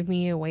 Drive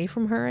me away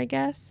from her, I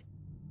guess?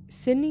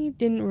 Sydney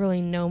didn't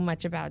really know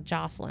much about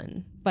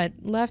Jocelyn, but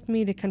left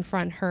me to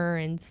confront her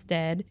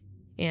instead,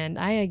 and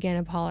I again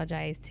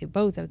apologized to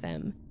both of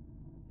them.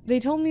 They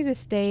told me to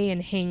stay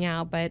and hang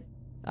out, but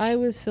I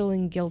was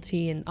feeling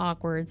guilty and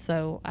awkward,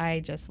 so I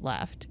just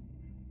left.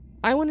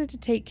 I wanted to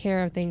take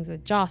care of things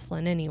with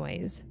Jocelyn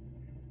anyways.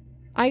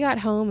 I got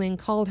home and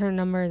called her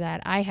number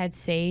that I had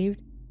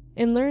saved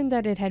and learned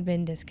that it had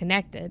been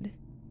disconnected.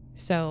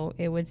 So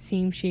it would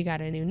seem she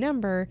got a new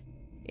number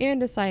and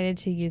decided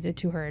to use it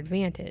to her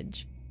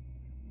advantage.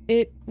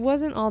 It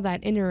wasn't all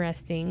that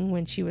interesting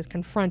when she was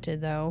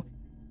confronted though.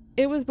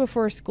 It was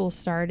before school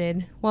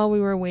started, while we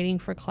were waiting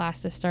for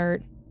class to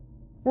start.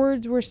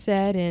 Words were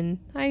said and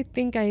I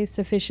think I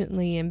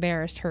sufficiently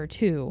embarrassed her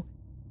too.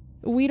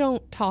 We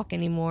don't talk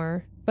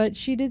anymore, but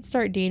she did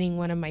start dating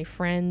one of my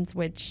friends,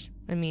 which,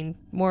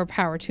 more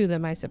power to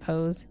them, I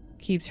suppose.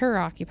 Keeps her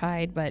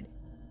occupied, but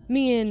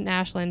me and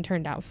Ashlyn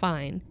turned out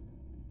fine.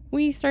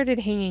 We started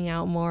hanging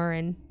out more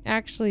and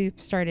actually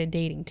started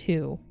dating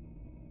too.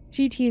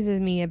 She teases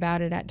me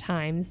about it at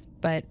times,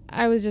 but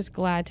I was just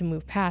glad to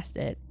move past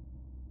it.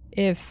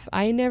 If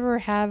I never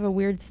have a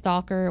weird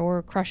stalker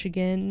or crush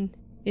again,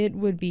 it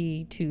would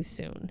be too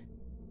soon.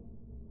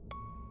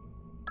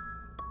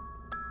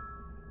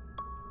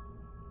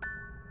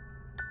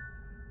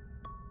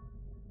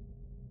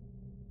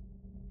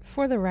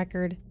 For the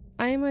record,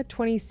 I am a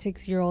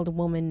 26-year-old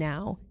woman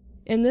now,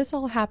 and this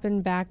all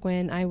happened back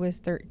when I was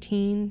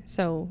 13,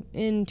 so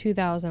in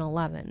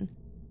 2011.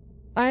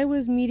 I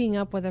was meeting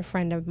up with a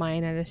friend of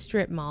mine at a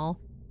strip mall,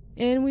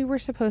 and we were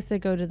supposed to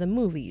go to the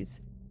movies.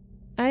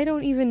 I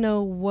don't even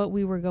know what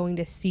we were going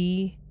to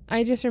see.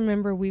 I just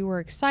remember we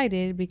were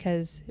excited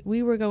because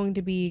we were going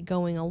to be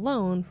going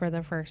alone for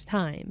the first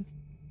time.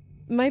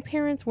 My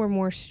parents were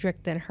more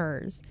strict than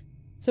hers,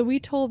 so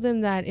we told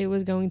them that it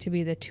was going to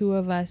be the two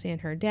of us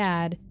and her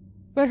dad,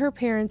 but her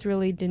parents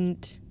really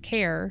didn't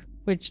care,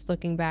 which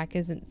looking back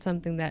isn't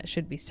something that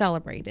should be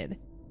celebrated.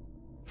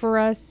 For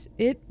us,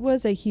 it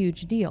was a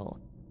huge deal,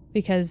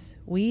 because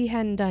we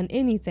hadn't done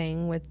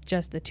anything with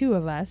just the two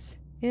of us,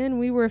 and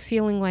we were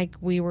feeling like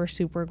we were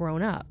super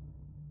grown up.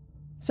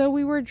 So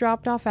we were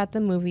dropped off at the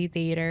movie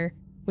theater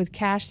with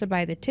cash to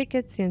buy the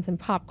tickets and some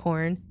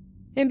popcorn,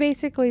 and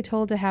basically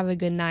told to have a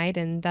good night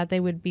and that they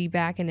would be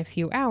back in a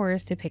few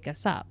hours to pick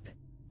us up.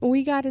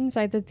 We got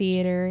inside the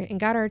theater and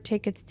got our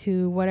tickets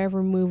to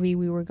whatever movie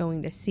we were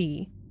going to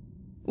see.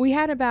 We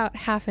had about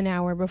half an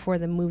hour before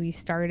the movie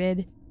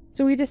started,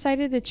 so we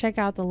decided to check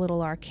out the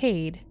little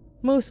arcade,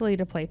 mostly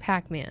to play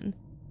Pac-Man.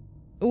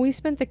 We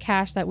spent the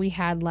cash that we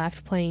had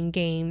left playing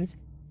games,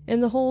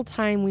 and the whole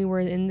time we were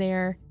in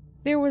there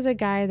was a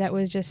guy that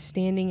was just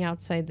standing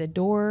outside the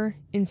door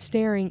and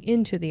staring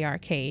into the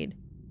arcade.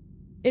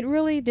 It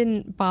really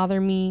didn't bother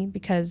me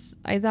because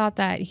I thought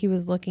that he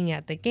was looking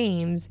at the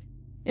games,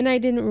 and I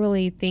didn't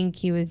really think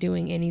he was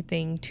doing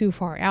anything too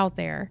far out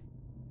there.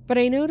 But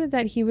I noted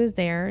that he was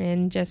there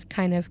and just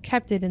kind of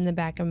kept it in the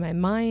back of my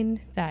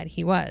mind that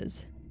he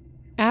was.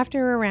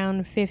 After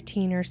around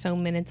 15 or so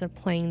minutes of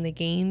playing the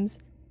games,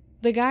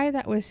 the guy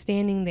that was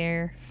standing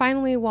there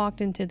finally walked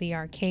into the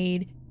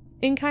arcade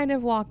and kind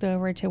of walked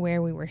over to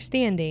where we were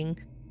standing,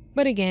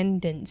 but again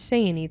didn't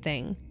say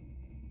anything.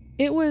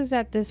 It was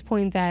at this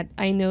point that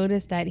I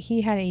noticed that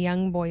he had a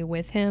young boy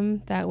with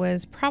him that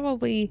was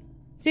probably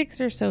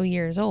 6 or so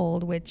years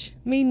old, which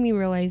made me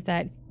realize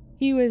that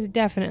he was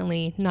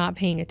definitely not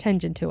paying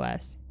attention to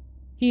us.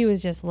 He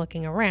was just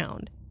looking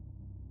around.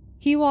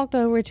 He walked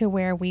over to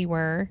where we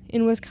were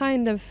and was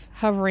kind of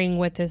hovering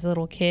with his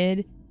little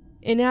kid,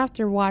 and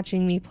after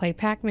watching me play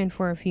Pac-Man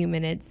for a few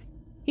minutes,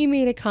 he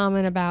made a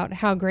comment about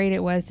how great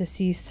it was to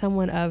see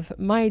someone of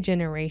my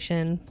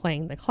generation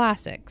playing the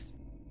classics.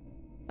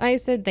 I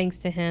said thanks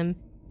to him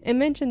and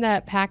mentioned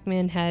that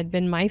Pac-Man had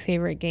been my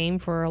favorite game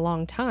for a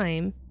long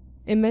time,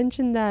 and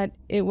mentioned that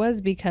it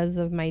was because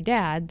of my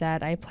dad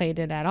that I played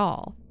it at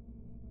all.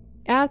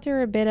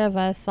 After a bit of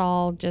us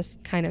all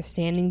just kind of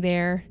standing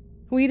there,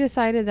 we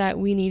decided that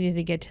we needed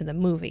to get to the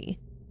movie.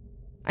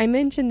 I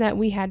mentioned that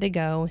we had to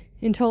go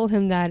and told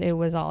him that it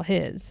was all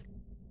his.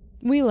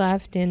 We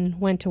left and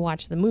went to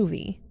watch the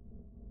movie.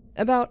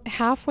 About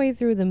halfway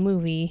through the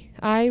movie,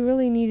 I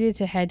really needed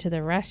to head to the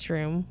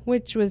restroom,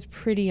 which was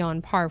pretty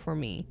on par for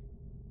me.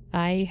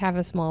 I have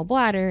a small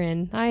bladder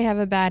and I have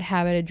a bad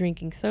habit of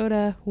drinking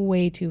soda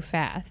way too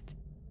fast.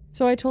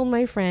 So I told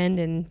my friend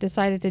and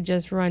decided to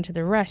just run to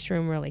the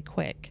restroom really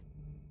quick.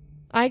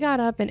 I got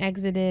up and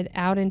exited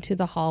out into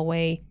the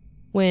hallway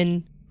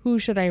when who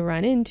should I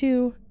run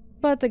into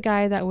but the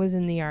guy that was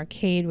in the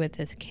arcade with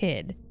his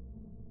kid.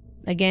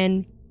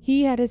 Again,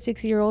 he had a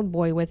 6-year-old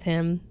boy with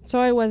him, so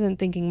I wasn't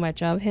thinking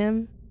much of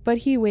him, but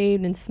he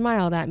waved and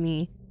smiled at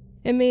me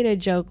and made a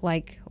joke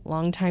like,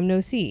 "Long time no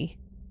see."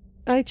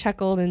 I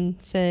chuckled and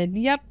said,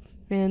 "Yep,"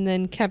 and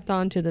then kept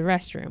on to the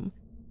restroom.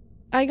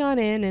 I got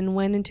in and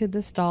went into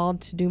the stall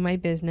to do my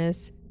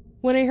business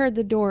when I heard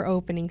the door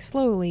opening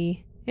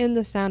slowly and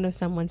the sound of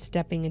someone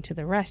stepping into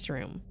the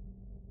restroom.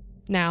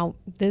 Now,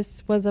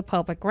 this was a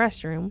public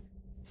restroom,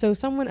 so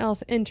someone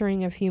else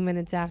entering a few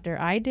minutes after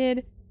I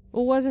did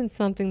wasn't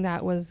something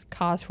that was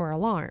cause for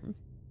alarm.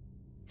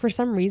 For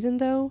some reason,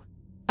 though,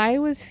 I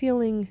was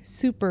feeling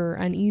super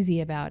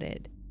uneasy about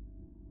it.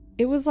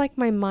 It was like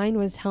my mind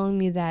was telling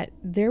me that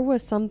there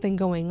was something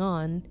going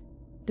on,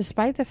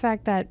 despite the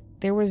fact that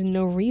there was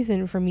no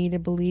reason for me to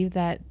believe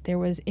that there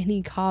was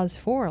any cause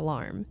for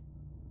alarm.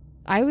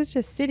 I was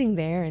just sitting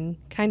there and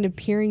kind of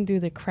peering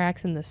through the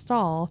cracks in the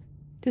stall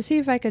to see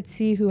if I could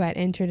see who had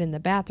entered in the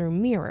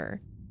bathroom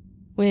mirror,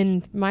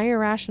 when my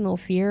irrational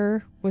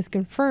fear was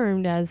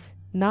confirmed as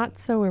not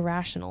so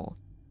irrational.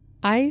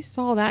 I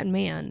saw that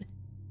man,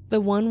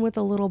 the one with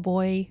the little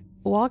boy,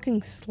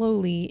 walking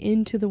slowly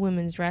into the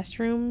women's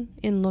restroom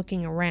and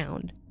looking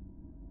around.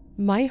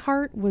 My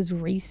heart was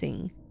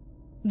racing.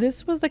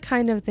 This was the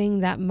kind of thing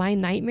that my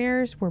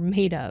nightmares were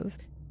made of.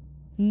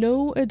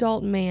 No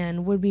adult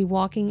man would be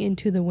walking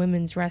into the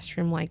women's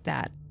restroom like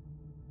that,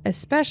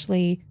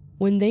 especially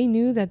when they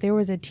knew that there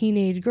was a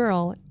teenage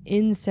girl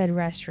in said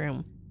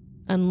restroom,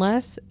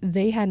 unless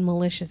they had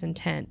malicious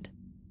intent.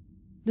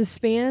 The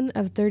span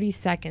of 30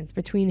 seconds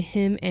between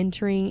him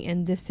entering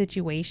and this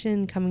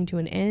situation coming to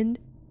an end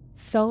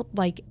felt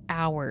like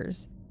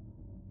hours.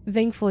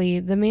 Thankfully,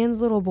 the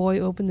man's little boy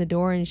opened the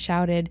door and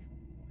shouted,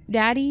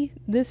 "Daddy,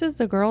 this is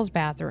the girls'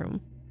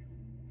 bathroom."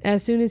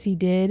 As soon as he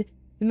did,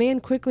 the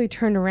man quickly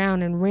turned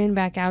around and ran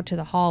back out to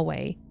the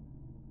hallway.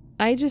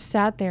 I just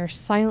sat there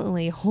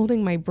silently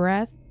holding my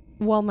breath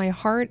while my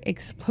heart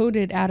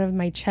exploded out of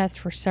my chest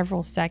for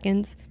several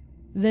seconds,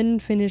 then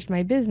finished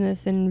my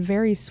business and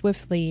very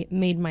swiftly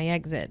made my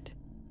exit.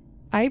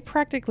 I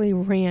practically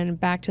ran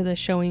back to the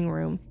showing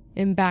room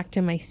and back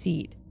to my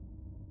seat.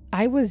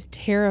 I was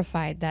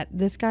terrified that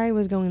this guy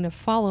was going to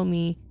follow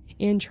me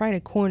and try to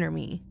corner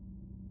me.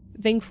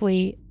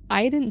 Thankfully,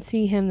 I didn't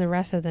see him the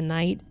rest of the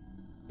night,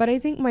 but I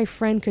think my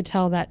friend could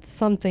tell that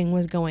something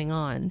was going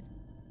on.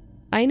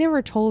 I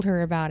never told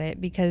her about it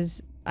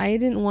because I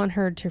didn't want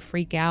her to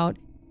freak out,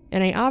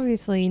 and I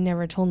obviously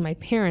never told my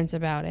parents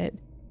about it.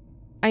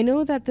 I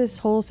know that this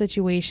whole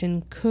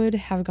situation could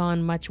have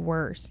gone much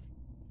worse,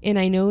 and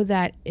I know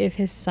that if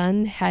his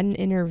son hadn't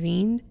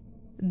intervened,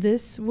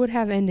 this would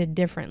have ended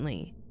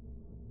differently.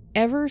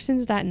 Ever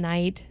since that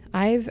night,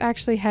 I've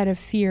actually had a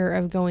fear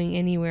of going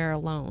anywhere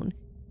alone,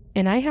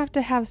 and I have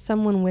to have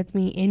someone with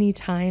me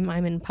anytime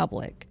I'm in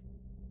public.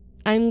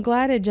 I'm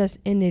glad it just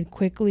ended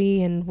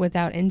quickly and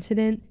without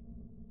incident,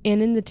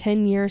 and in the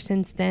 10 years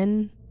since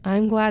then,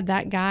 I'm glad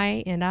that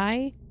guy and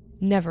I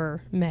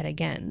never met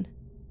again.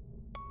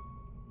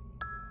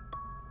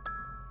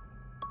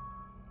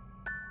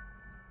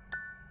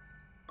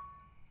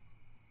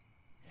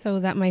 So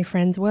that, my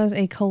friends, was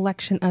a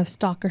collection of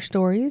stalker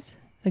stories.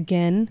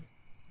 Again,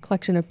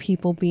 collection of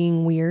people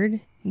being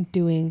weird,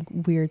 doing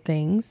weird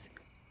things.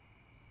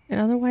 And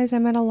otherwise,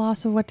 I'm at a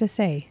loss of what to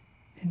say.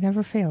 It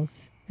never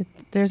fails.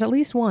 There's at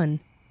least one.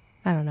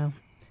 I don't know.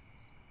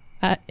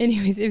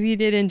 Anyways, if you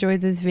did enjoy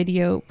this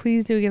video,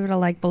 please do give it a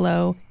like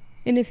below.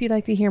 And if you'd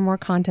like to hear more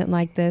content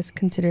like this,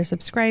 consider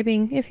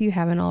subscribing if you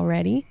haven't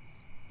already.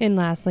 And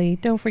lastly,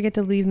 don't forget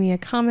to leave me a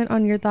comment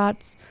on your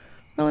thoughts,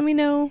 or let me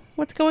know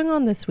what's going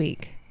on this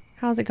week.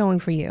 How's it going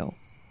for you?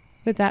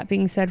 With that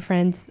being said,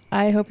 friends,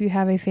 I hope you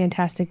have a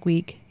fantastic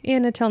week.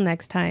 And until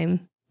next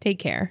time, take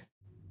care.